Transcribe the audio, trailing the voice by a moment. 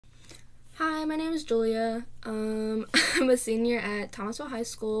my name is Julia. I'm a senior at Thomasville High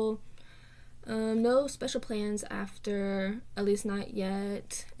School. No special plans after, at least not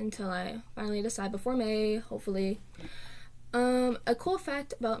yet, until I finally decide before May, hopefully. A cool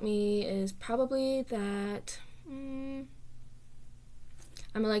fact about me is probably that I'm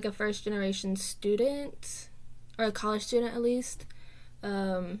like a first generation student, or a college student at least,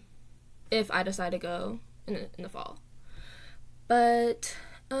 if I decide to go in the fall. But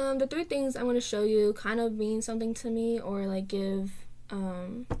the three things I want to show you kind of mean something to me, or like give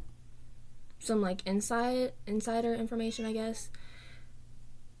some like insider information, I guess,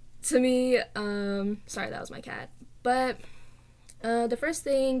 to me. Sorry, that was my cat. But the first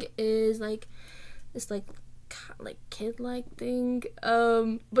thing is like this like kid-like thing,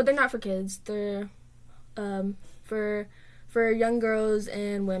 but they're not for kids. They're for young girls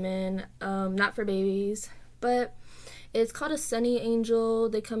and women, not for babies. But it's called a Sunny Angel.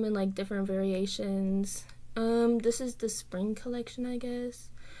 They come in like different variations. This is the spring collection, I guess.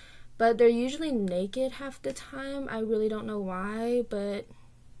 But they're usually naked half the time. I really don't know why, but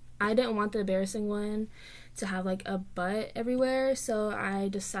I didn't want the embarrassing one to have like a butt everywhere, so I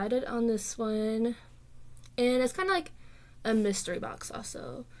decided on this one. And it's kind of like a mystery box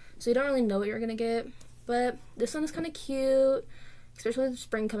also, so you don't really know what you're gonna get. But this one is kind of cute, especially with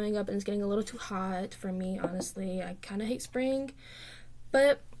spring coming up and it's getting a little too hot for me, honestly. I kind of hate spring.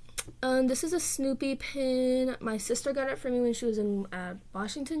 But this is a Snoopy pin. My sister got it for me when she was in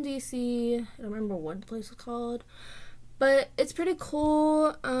Washington, D.C. I don't remember what the place was called. But it's pretty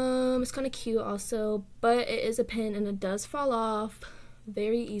cool. It's kind of cute also. But it is a pin and it does fall off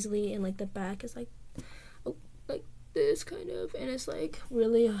very easily. And like the back is like, oh, like this kind of. And it's like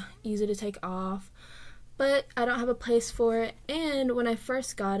really easy to take off. But I don't have a place for it. And when I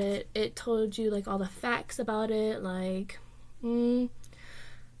first got it, it told you like all the facts about it. Like,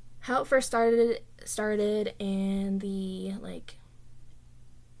 how it first started and the like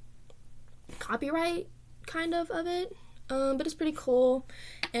copyright kind of it. But it's pretty cool.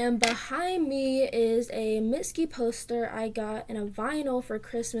 And behind me is a Mitski poster I got in a vinyl for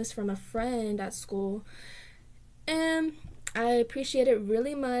Christmas from a friend at school, and I appreciate it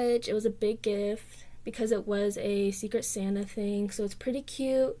really much. It was a big gift because it was a Secret Santa thing, so it's pretty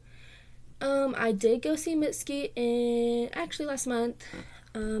cute. I did go see Mitski actually last month.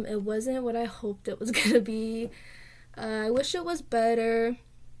 It wasn't what I hoped it was gonna be. I wish it was better,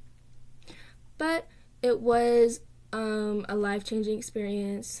 but it was a life-changing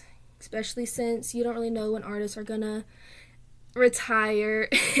experience, especially since you don't really know when artists are gonna retire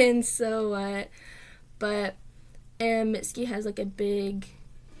and so what. But Mitski has like a big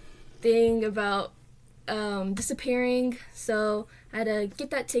thing about disappearing, so I had to get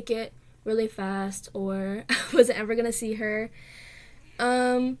that ticket really fast or I wasn't ever gonna see her.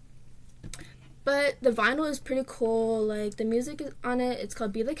 But the vinyl is pretty cool. Like the music is on it. It's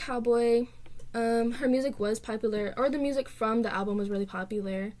called Be the Cowboy. Her music was popular, or the music from the album was really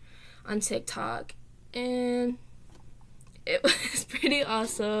popular on TikTok, and it was pretty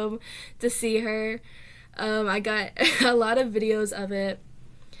awesome to see her. I got a lot of videos of it,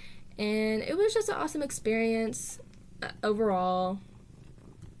 and it was just an awesome experience overall.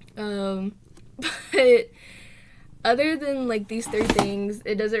 But other than like these three things,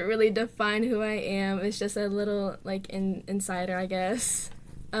 it doesn't really define who I am. It's just a little like insider, I guess.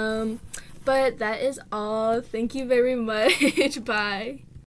 But that is all. Thank you very much. Bye.